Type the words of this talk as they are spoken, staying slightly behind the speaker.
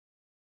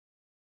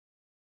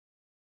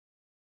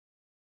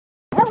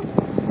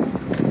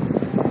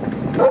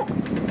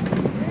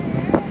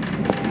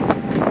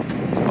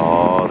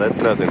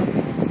That's nothing.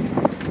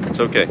 It's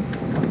okay.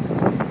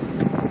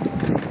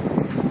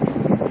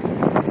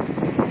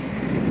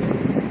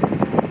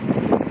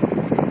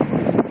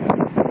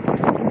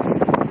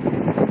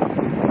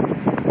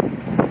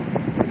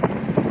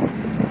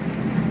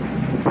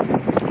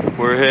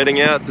 We're heading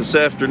out this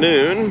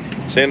afternoon,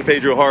 San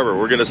Pedro Harbor.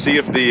 We're going to see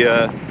if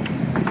the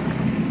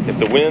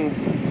wind,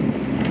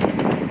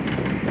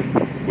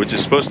 which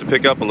is supposed to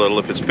pick up a little,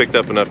 if it's picked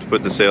up enough to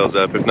put the sails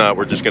up. If not,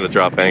 we're just going to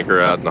drop anchor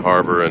out in the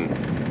harbor and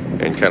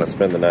kind of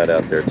spend the night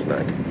out there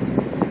tonight.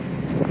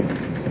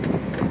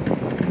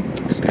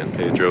 San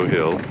Pedro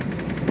Hill.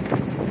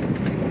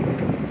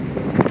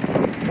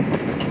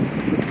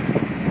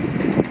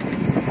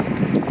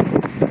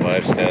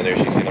 Wife's down there.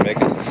 She's going to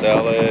make us a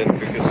salad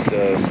and cook us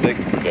steak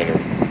for dinner,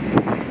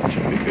 which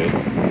will be good.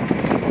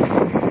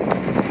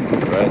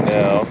 Right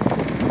now,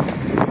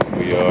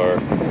 we are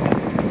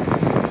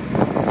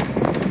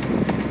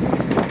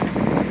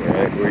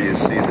right where you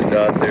see the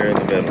dot there in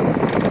the middle.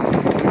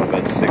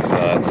 About 6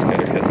 knots. Going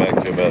to cut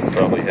back to about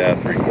probably half,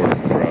 3/4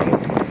 throttle.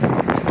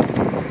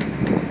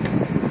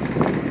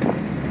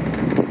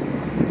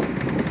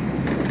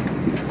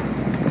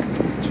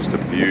 Just a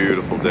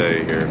beautiful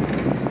day here.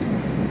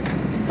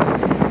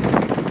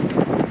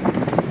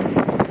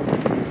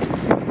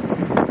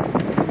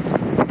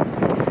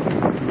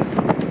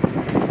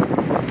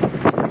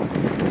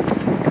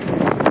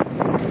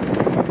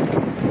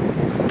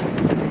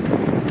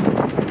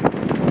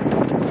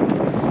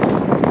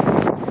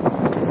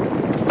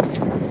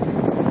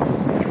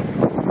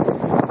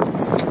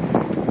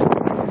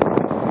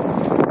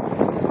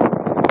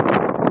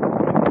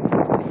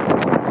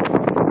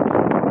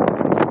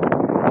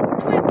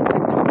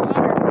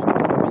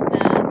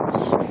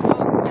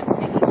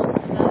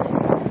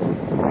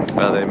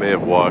 They may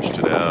have washed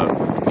it out.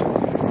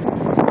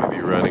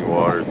 Maybe running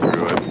water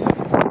through it.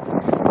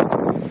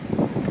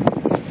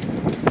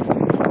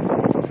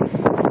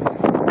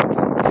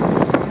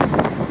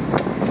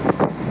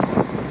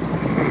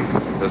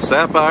 The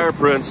Sapphire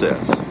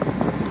Princess.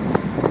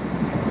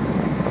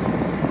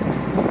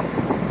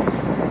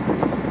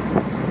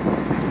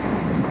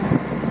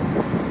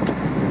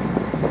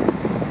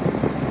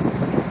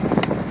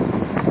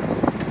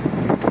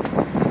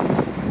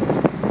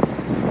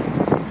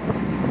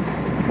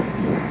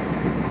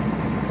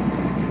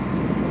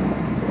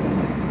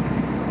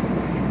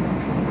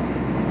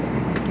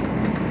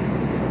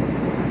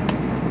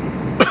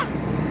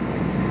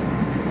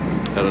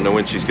 I don't know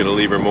when she's going to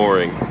leave her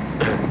mooring.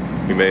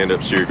 We may end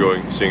up seeing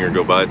her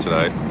go by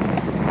tonight.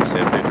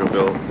 San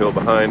Pedro Hill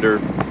behind her.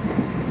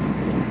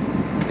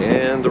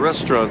 And the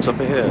restaurant's up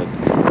ahead.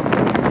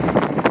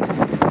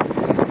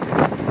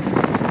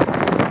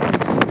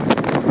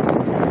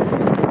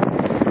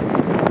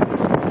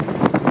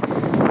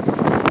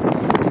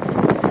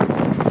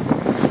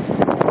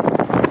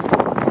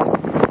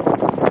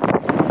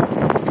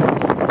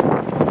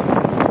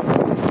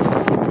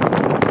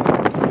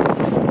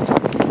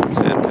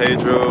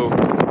 Pedro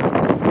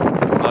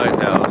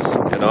Lighthouse,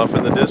 and off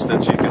in the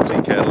distance you can see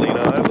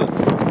Catalina Island,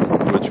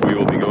 which we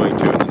will be going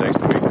to in the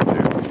next week or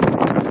two.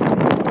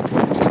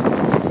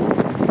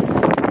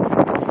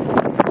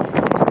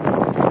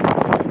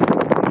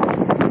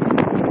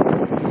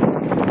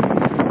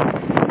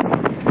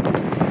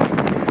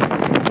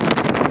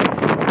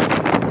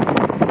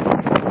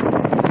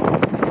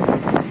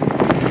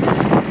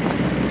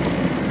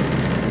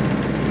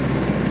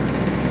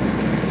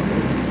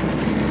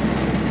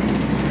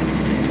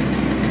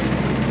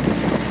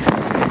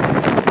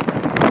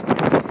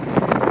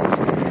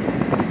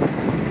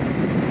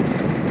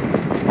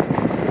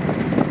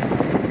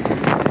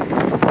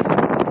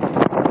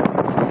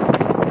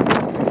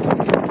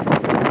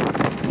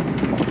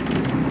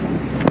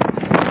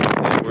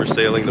 We're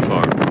sailing the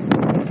farm.